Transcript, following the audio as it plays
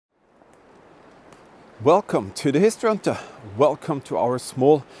Welcome to the History Hunter. Welcome to our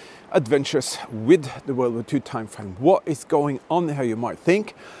small adventures with the WW2 time frame. What is going on here, you might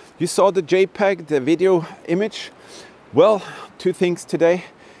think? You saw the JPEG, the video image. Well, two things today.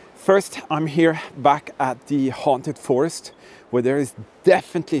 First, I'm here back at the haunted forest where there is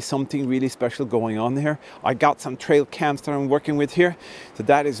definitely something really special going on here. I got some trail cams that I'm working with here. So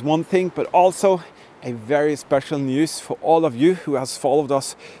that is one thing, but also a very special news for all of you who has followed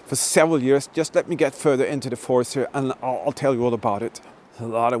us for several years. Just let me get further into the forest here and I'll tell you all about it. There's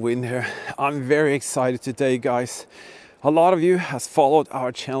a lot of wind here. I'm very excited today, guys. A lot of you has followed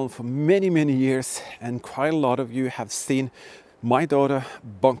our channel for many years, and quite a lot of you have seen my daughter,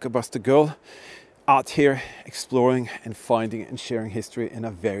 Bunker Buster Girl, out here exploring and finding and sharing history in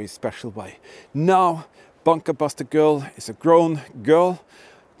a very special way. Now, Bunker Buster Girl is a grown girl,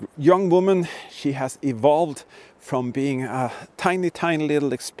 young woman. She has evolved from being a tiny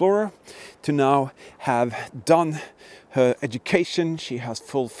little explorer to now have done her education. She has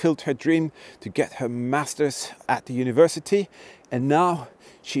fulfilled her dream to get her master's at the university, and now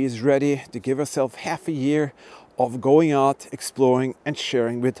she is ready to give herself half a year of going out, exploring and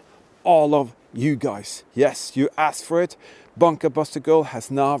sharing with all of you guys. Yes, you asked for it. Bunker Buster Girl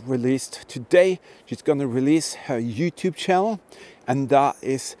has now released today. She's going to release her YouTube channel, and that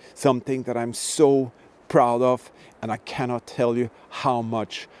is something that I'm so proud of, and I cannot tell you how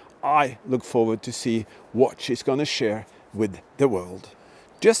much I look forward to see what she's going to share with the world.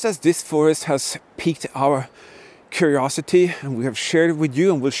 Just as this forest has piqued our curiosity and we have shared it with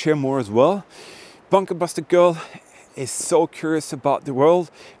you, and we'll share more as well, Bunker Buster Girl is so curious about the world,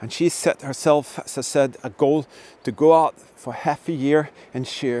 and she set herself, as I said, a goal to go out for half a year and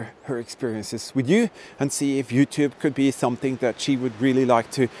share her experiences with you and see if YouTube could be something that she would really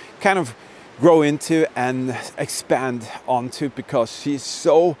like to kind of grow into and expand onto, because she's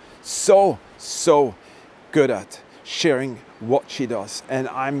so good at sharing what she does, and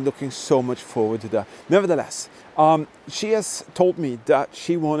I'm looking so much forward to that. Nevertheless, she has told me that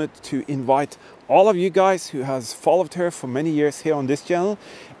she wanted to invite all of you guys who has followed her for many years here on this channel,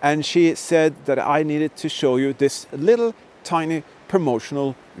 and she said that I needed to show you this little tiny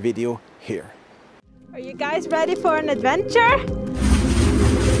promotional video here. Are you guys ready for an adventure?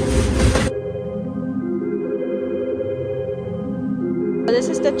 This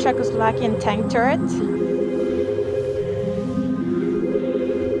is the Czechoslovakian tank turret.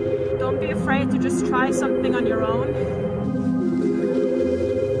 Don't be afraid to just try something on your own.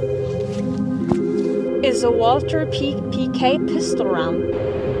 Is a Walter PK pistol round.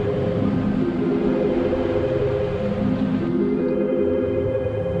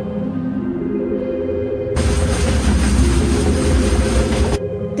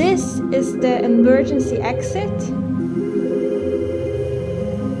 This is the emergency exit.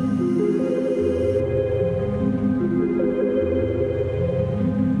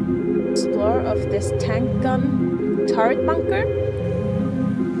 Explorer of this tank gun turret bunker.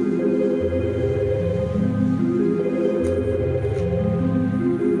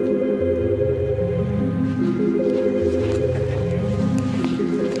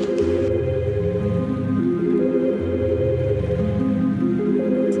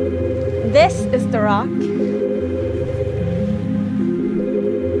 This is the rock.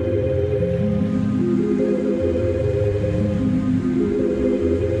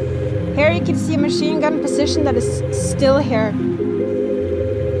 Here you can see a machine gun position that is still here.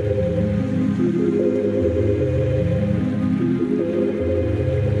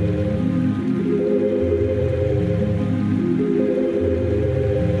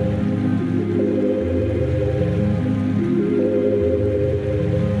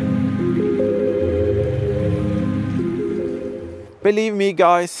 Believe me,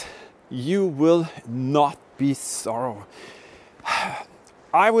 guys, you will not be sorry.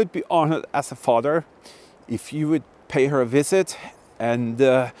 I would be honored as a father if you would pay her a visit, and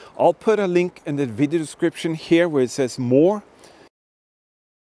I'll put a link in the video description here where it says more.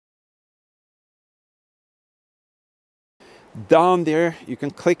 Down there you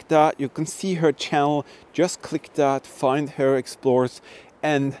can click that, you can see her channel. Just click that, find her explores,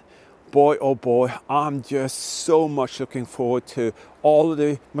 and boy, oh boy, I'm just so much looking forward to all of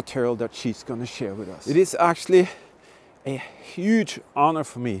the material that she's going to share with us. It is actually a huge honor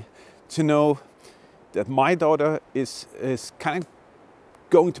for me to know that my daughter is kind of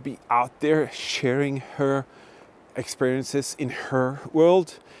going to be out there sharing her experiences in her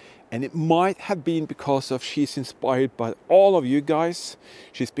world. And it might have been because of she's inspired by all of you guys.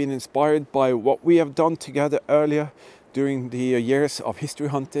 She's been inspired by what we have done together earlier, during the years of history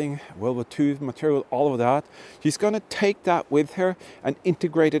hunting, World War II material, all of that. She's going to take that with her and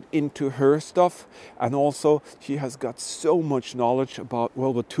integrate it into her stuff. And also she has got so much knowledge about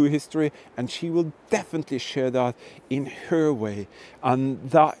World War II history, and she will definitely share that in her way.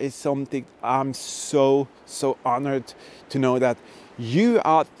 And that is something I'm so honored to know that you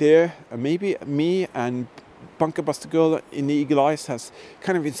out there, maybe me and Bunker Buster Girl in the Eagle Eyes has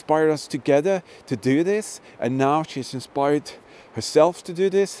kind of inspired us together to do this, and now she's inspired herself to do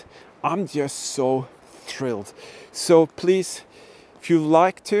this. I'm just so thrilled. So please, if you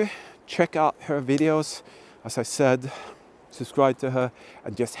like to check out her videos, as I said, subscribe to her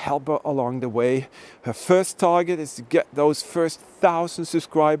and just help her along the way. Her first target is to get those first 1,000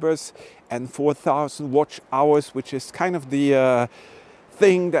 subscribers and 4,000 watch hours, which is kind of the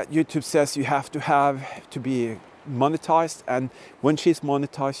thing that YouTube says you have to be monetized. And when she's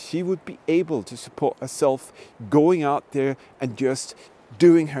monetized, she would be able to support herself going out there and just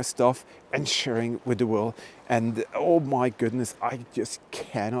doing her stuff and sharing with the world. And oh my goodness, I just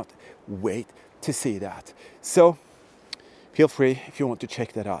cannot wait to see that. So feel free if you want to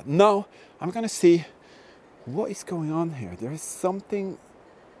check that out. Now I'm gonna see what is going on here. There is something.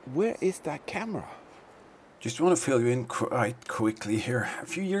 Where is that camera? Just want to fill you in quite quickly here. A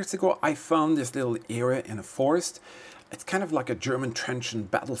few years ago, I found this little area in a forest. It's kind of like a German trench and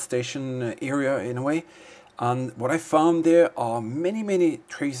battle station area in a way. And what I found there are many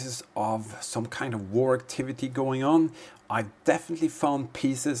traces of some kind of war activity going on. I've definitely found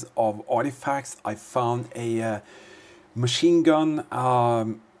pieces of artifacts. I found a machine gun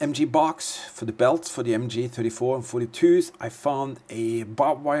MG box for the belts for the MG 34 and 42s. I found a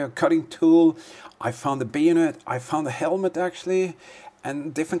barbed wire cutting tool. I found a bayonet. I found a helmet actually,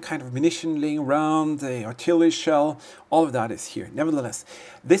 and different kind of munition laying around, the artillery shell. All of that is here. Nevertheless,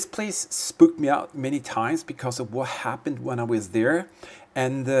 this place spooked me out many times because of what happened when I was there.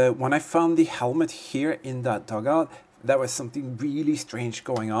 And when I found the helmet here in that dugout, there was something really strange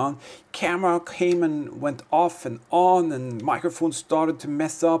going on. Camera came and went off and on, and microphones started to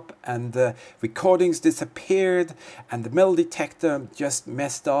mess up, and recordings disappeared, and the metal detector just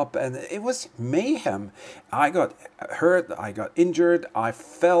messed up, and it was mayhem. I got hurt, I got injured, I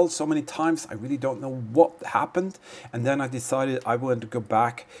fell so many times, I really don't know what happened. And then I decided I wanted to go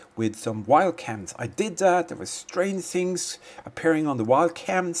back with some wild cams. I did that. There were strange things appearing on the wild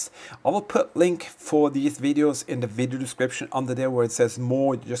cams. I will put link for these videos in the video description under there where it says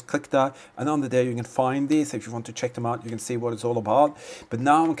more. You just click that, and under there you can find these. If you want to check them out, you can see what it's all about. But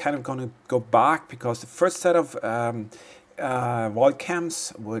now I'm kind of going to go back because the first set of wild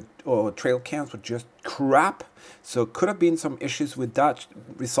cams or trail cams were just crap. So could have been some issues with that,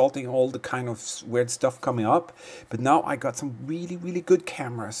 resulting in all the kind of weird stuff coming up. But now I got some really good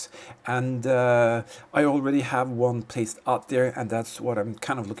cameras, and I already have one placed out there, and that's what I'm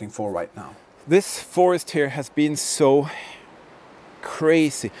kind of looking for right now. This forest here has been so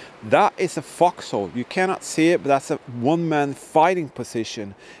crazy. That is a foxhole. You cannot see it, but that's a one-man fighting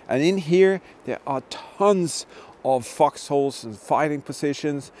position. And in here there are tons of foxholes and fighting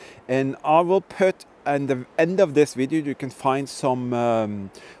positions, and I will put at the end of this video you can find some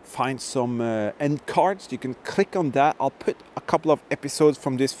end cards. You can click on that. I'll put a couple of episodes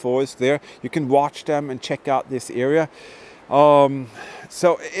from this forest there. You can watch them and check out this area.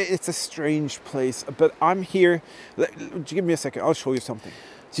 So it's a strange place, but I'm here. Give me a second, I'll show you something.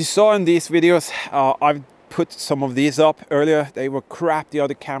 As you saw in these videos, I've put some of these up earlier. They were crap, the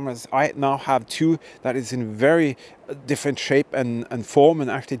other cameras. I now have two that is in very different shape and form, and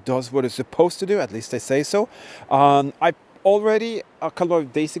actually does what it's supposed to do, at least they say so. I already a couple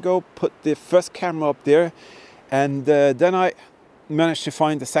of days ago put the first camera up there, and then I managed to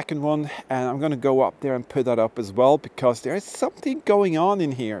find the second one, and I'm going to go up there and put that up as well, because there is something going on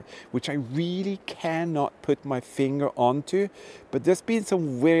in here which I really cannot put my finger onto, but there's been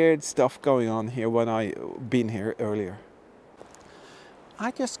some weird stuff going on here when I've been here earlier.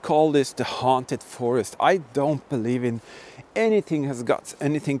 I just call this the haunted forest. I don't believe in anything has got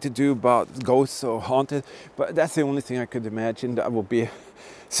anything to do about ghosts or haunted, but that's the only thing I could imagine that would be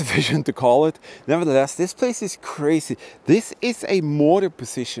sufficient to call it. Nevertheless, this place is crazy. This is a mortar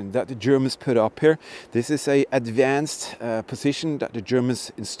position that the Germans put up here. This is a advanced position that the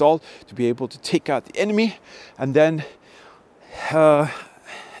Germans installed to be able to take out the enemy. And then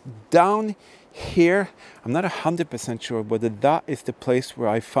down here, I'm not 100% sure whether that is the place where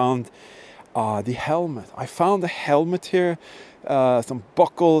I found the helmet. I found the helmet here, some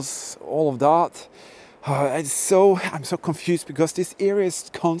buckles, all of that. I'm so confused because this area is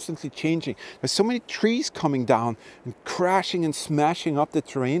constantly changing. There's so many trees coming down and crashing and smashing up the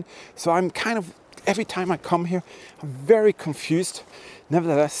terrain. So I'm kind of every time I come here, I'm very confused.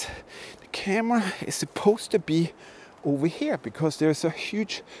 Nevertheless, the camera is supposed to be over here because there's a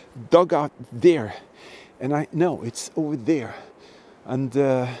huge dugout there. And I know it's over there. And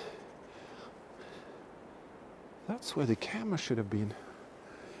that's where the camera should have been.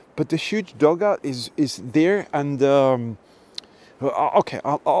 But the huge dugout is there, and okay,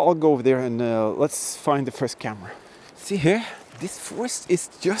 I'll go over there and let's find the first camera. See here, this forest is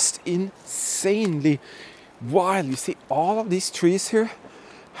just insanely wild. You see all of these trees here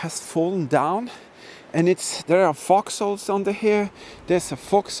has fallen down, and there are foxholes under here. There's a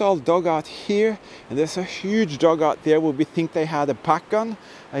foxhole dugout here, and there's a huge dugout there where we think they had a pack gun,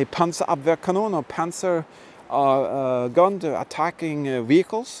 a Panzerabwehrkanone or Panzer gun to attacking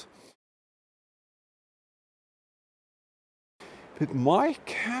vehicles. But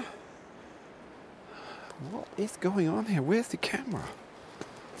Mike, what is going on here? Where's the camera?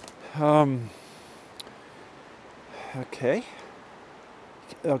 Okay.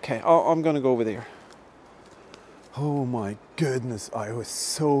 Okay, I'm gonna go over there. Oh my goodness, I was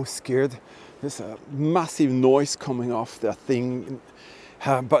so scared. There's a massive noise coming off that thing.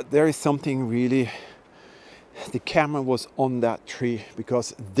 But there is something really... The camera was on that tree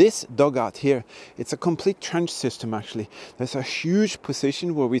because this dugout here, it's a complete trench system actually. There's a huge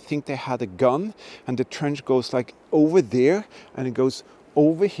position where we think they had a gun, and the trench goes like over there and it goes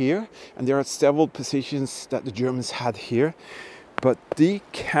over here, and there are several positions that the Germans had here. But the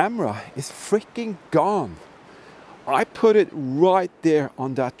camera is freaking gone. I put it right there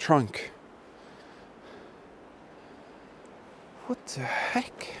on that trunk. What the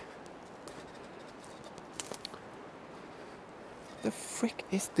heck? The frick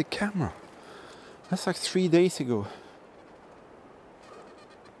is the camera? That's like 3 days ago.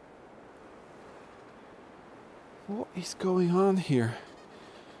 What is going on here?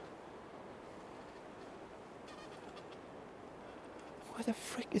 Where the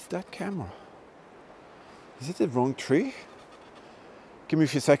frick is that camera? Is it the wrong tree? Give me a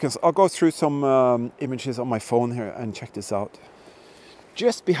few seconds. I'll go through some images on my phone here and check this out.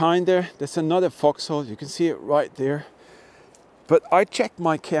 Just behind there, there's another foxhole. You can see it right there. But I checked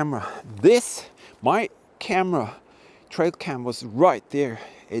my camera. My camera, trail cam was right there.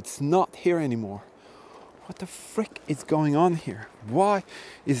 It's not here anymore. What the frick is going on here? Why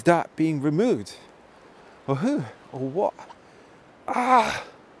is that being removed? Or who? Or what? Ah!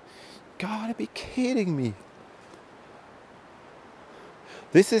 Gotta be kidding me.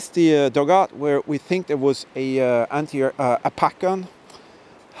 This is the dugout where we think there was a pack gun.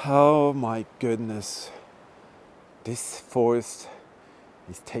 Oh my goodness. This forest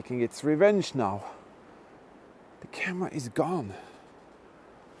is taking its revenge now. The camera is gone.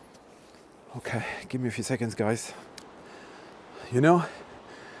 Okay, give me a few seconds, guys. You know,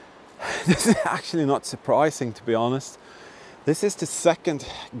 this is actually not surprising, to be honest. This is the second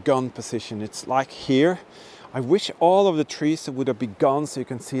gun position. It's like here. I wish all of the trees would have been gone so you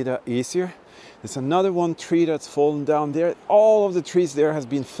can see that easier. There's another one tree that's fallen down there. All of the trees there has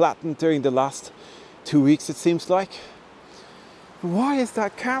been flattened during the last 2 weeks, it seems like. Why is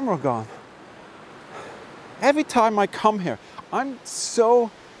that camera gone? Every time I come here, I'm so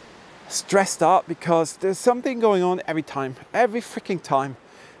stressed out because there's something going on every freaking time.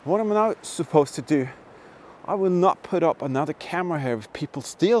 What am I now supposed to do? I will not put up another camera here if people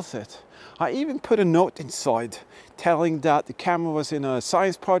steals it. I even put a note inside telling that the camera was in a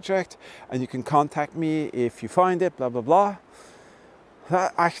science project and you can contact me if you find it, blah, blah, blah.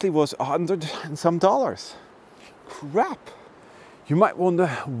 That actually was $100 and some. Crap. You might wonder,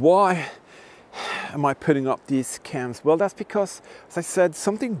 why am I putting up these cams? Well, that's because, as I said,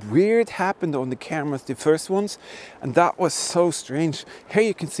 something weird happened on the cameras, the first ones, and that was so strange. Here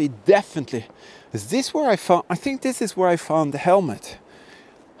you can see definitely, is this where I think this is where I found the helmet.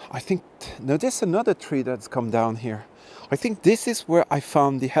 No, there's another tree that's come down here. I think this is where I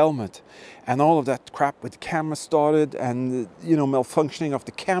found the helmet, and all of that crap with the camera started, and you know, malfunctioning of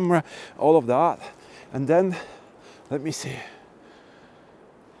the camera, all of that. And then, let me see.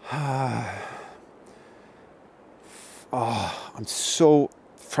 Oh, I'm so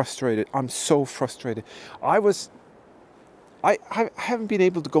frustrated. I'm so frustrated. I haven't been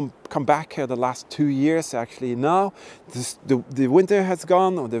able to come back here the last 2 years actually. Now the winter has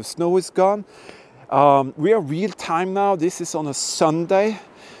gone, or the snow is gone. We are real time now. This is on a Sunday.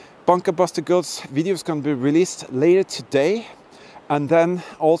 Bunker Buster Girls video is going to be released later today. And then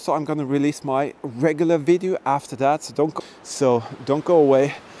also I'm going to release my regular video after that. So don't go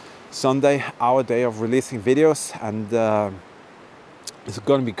away. Sunday, our day of releasing videos, and it's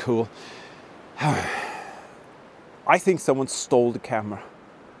going to be cool. I think someone stole the camera.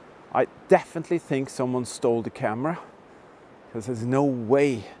 I definitely think someone stole the camera, because there's no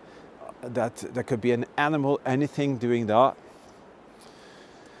way that there could be an animal, anything doing that.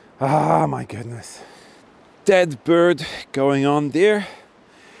 Ah, my goodness. Dead bird going on there.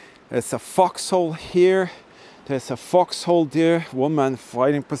 There's a foxhole here. There's a foxhole there. One man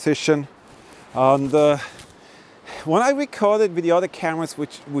fighting position. And when I recorded with the other cameras,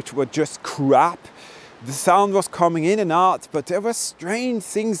 which were just crap, the sound was coming in and out, but there were strange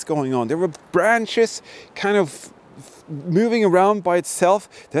things going on. There were branches kind of moving around by itself.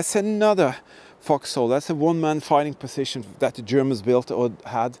 There's another foxhole. That's a one-man fighting position that the Germans built or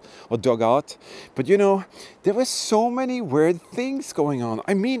had or dug out. But you know, there were so many weird things going on.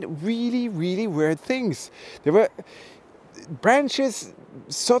 I mean, really, really weird things. There were branches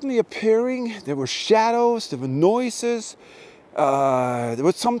suddenly appearing. There were shadows. There were noises. There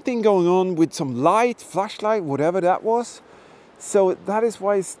was something going on with some light, flashlight, whatever that was. So that is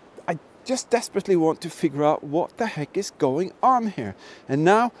why I just desperately want to figure out what the heck is going on here. And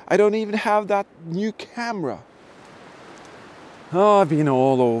now I don't even have that new camera. Oh, I've been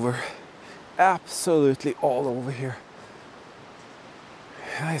all over. Absolutely all over here.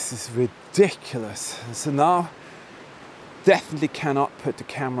 This is ridiculous. So now, definitely cannot put the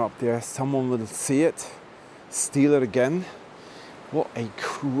camera up there. Someone will see it, steal it again. What a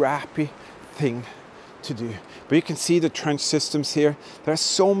crappy thing to do. But you can see the trench systems here. There are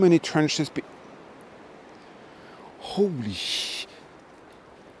so many trenches. Holy sh!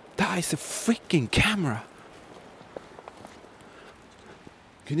 That is a freaking camera.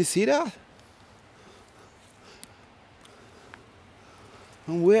 Can you see that?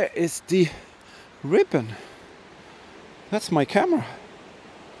 And where is the ribbon? That's my camera.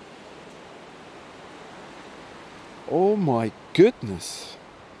 Oh my goodness.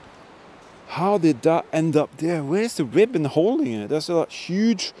 How did that end up there? Where's the ribbon holding it? There's a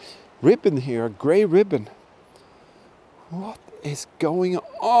huge ribbon here, a grey ribbon. What is going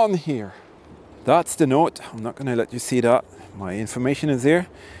on here? That's the note. I'm not going to let you see that. My information is there.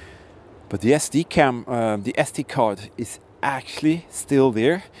 But the SD card is actually still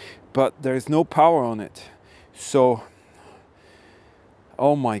there, but there is no power on it. So,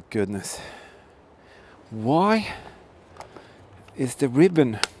 oh my goodness. Why is the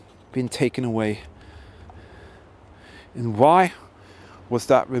ribbon been taken away? And why was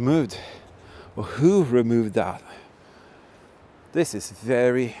that removed? Or who removed that? This is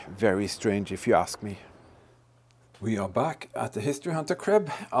very, very strange if you ask me. We are back at the History Hunter crib.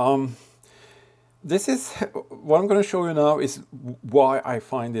 This is what I'm going to show you now is why I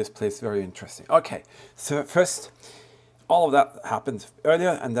find this place very interesting. Okay, so first, all of that happened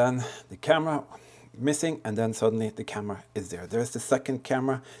earlier, and then the camera missing, and then suddenly the camera is there. There's the second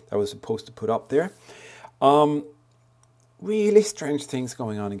camera that was supposed to put up there. Really strange things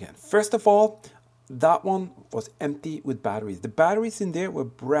going on again. First of all, that one was empty with batteries. The batteries in there were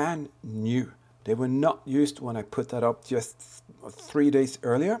brand new. They were not used when I put that up just 3 days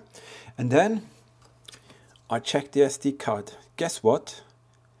earlier. And then I checked the SD card. Guess what?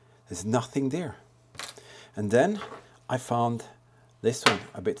 There's nothing there. And then I found this one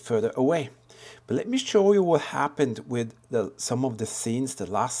a bit further away. But let me show you what happened with some of the scenes, the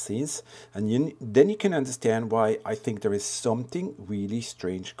last scenes, and then you can understand why I think there is something really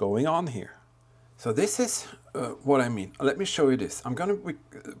strange going on here. So this is what I mean. Let me show you this. I'm going to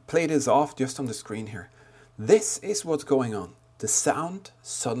play this off just on the screen here. This is what's going on. The sound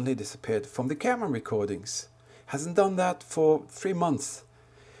suddenly disappeared from the camera recordings. Hasn't done that for 3 months.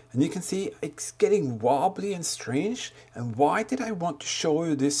 And you can see it's getting wobbly and strange. And why did I want to show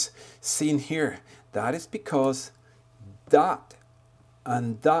you this scene here? That is because that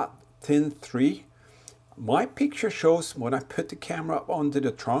and that thin 3, my picture shows when I put the camera up onto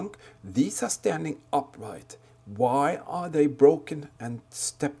the trunk, these are standing upright. Why are they broken and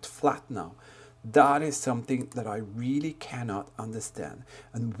stepped flat now? That is something that I really cannot understand.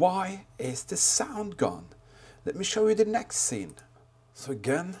 And why is the sound gone? Let me show you the next scene. So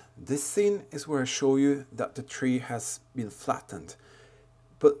again, this scene is where I show you that the tree has been flattened.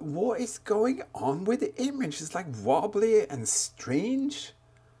 But what is going on with the image? It's like wobbly and strange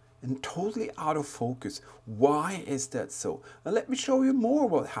and totally out of focus. Why is that so? Now let me show you more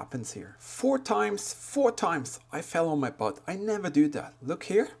what happens here. 4 times I fell on my butt. I never do that. Look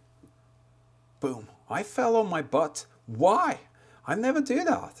here. Boom. I fell on my butt. Why? I never do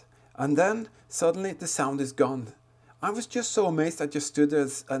that. And then suddenly the sound is gone. I was just so amazed I just stood there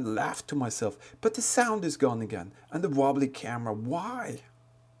and laughed to myself. But the sound is gone again. And the wobbly camera. Why?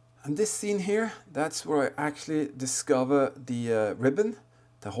 And this scene here, that's where I actually discover the ribbon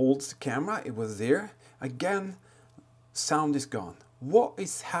that holds the camera. It was there. Again, sound is gone. what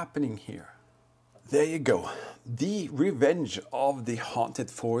is happening here? There you go. The revenge of the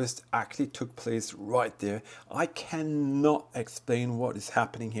haunted forest actually took place right there. I cannot explain what is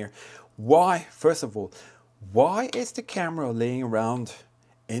happening here. Why, first of all, why is the camera laying around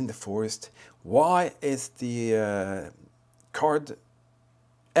in the forest? Why is the card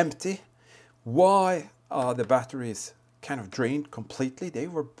empty? Why are the batteries kind of drained completely? They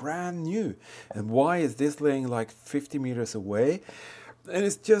were brand new. And why is this laying like 50 meters away? And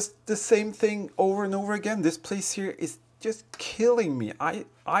it's just the same thing over and over again. This place here is just killing me.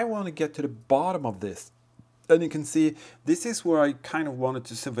 I want to get to the bottom of this. And you can see this is where I kind of wanted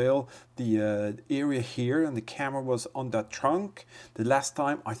to surveil the area here, and the camera was on that trunk. The last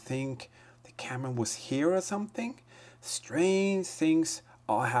time I think the camera was here or something. Strange things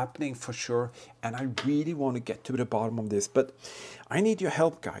are happening for sure, and I really want to get to the bottom of this. But I need your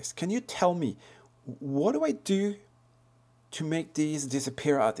help, guys. Can you tell me, what do I do to make these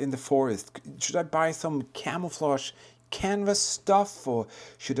disappear out in the forest? Should I buy some camouflage canvas stuff, or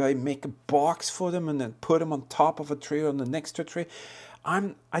should I make a box for them and then put them on top of a tree or on the next to a tree?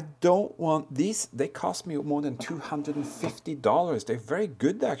 I don't want these. They cost me more than $250. They're very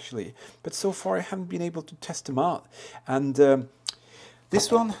good actually, but so far I haven't been able to test them out. And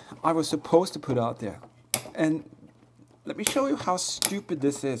this one I was supposed to put out there, and let me show you how stupid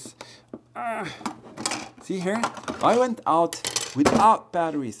this is. See here, I went out without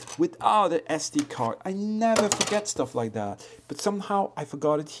batteries, without an SD card. I never forget stuff like that, but somehow I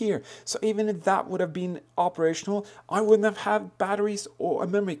forgot it here. So even if that would have been operational, I wouldn't have had batteries or a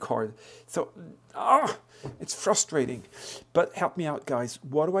memory card. So it's frustrating. But help me out, guys.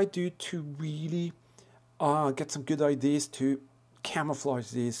 What do I do to really get some good ideas to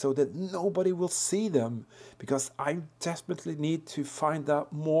camouflage these so that nobody will see them? Because I desperately need to find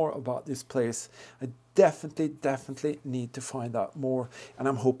out more about this place. I definitely need to find out more, and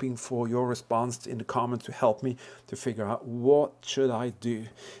I'm hoping for your response in the comments to help me to figure out what should I do.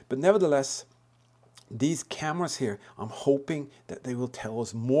 But nevertheless, these cameras here, I'm hoping that they will tell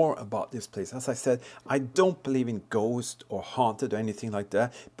us more about this place. As I said, I don't believe in ghost or haunted or anything like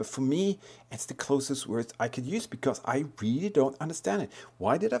that, but for me, it's the closest words I could use because I really don't understand it.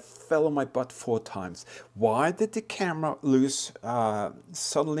 Why did I fell on my butt 4 times? Why did the camera lose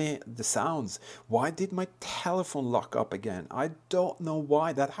suddenly the sounds? Why did my telephone lock up again? I don't know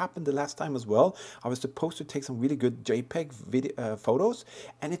why. That happened the last time as well. I was supposed to take some really good JPEG video, photos,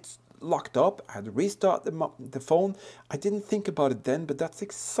 and it's locked up. I had to restart the phone. I didn't think about it then, but that's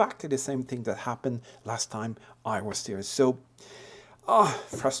exactly the same thing that happened last time I was there. So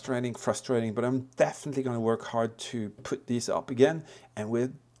frustrating, but I'm definitely going to work hard to put these up again, and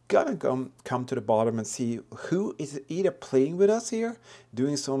we're gonna come to the bottom and see who is either playing with us here,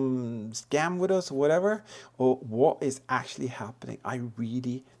 doing some scam with us or whatever, or what is actually happening. I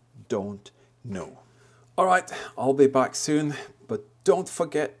really don't know. All right, I'll be back soon, but don't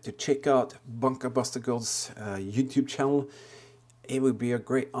forget to check out Bunker Buster Girl's YouTube channel. It would be a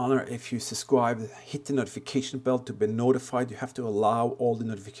great honor if you subscribe, hit the notification bell to be notified. You have to allow all the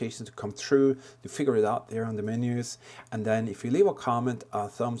notifications to come through. You figure it out there on the menus. And then if you leave a comment, a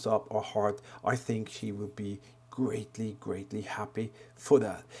thumbs up or heart, I think she will be greatly happy for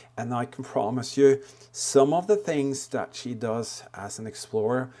that. And I can promise you, some of the things that she does as an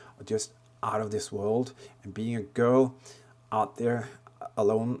explorer are just out of this world. And being a girl out there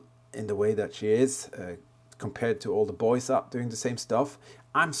alone in the way that she is, compared to all the boys out doing the same stuff,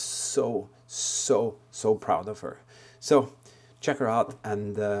 I'm so proud of her. So check her out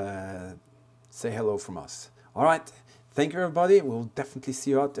and say hello from us. All right, thank you everybody. We'll definitely see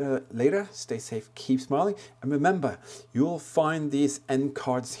you out later. Stay safe, keep smiling, and remember, you'll find these end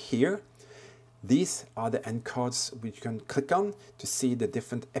cards here. These are the end cards which you can click on to see the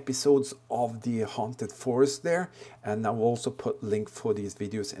different episodes of the Haunted Forest there. And I will also put link for these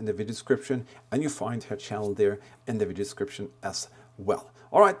videos in the video description, and you find her channel there in the video description as well.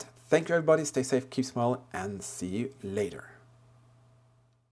 All right, thank you everybody. Stay safe, keep smiling, and see you later.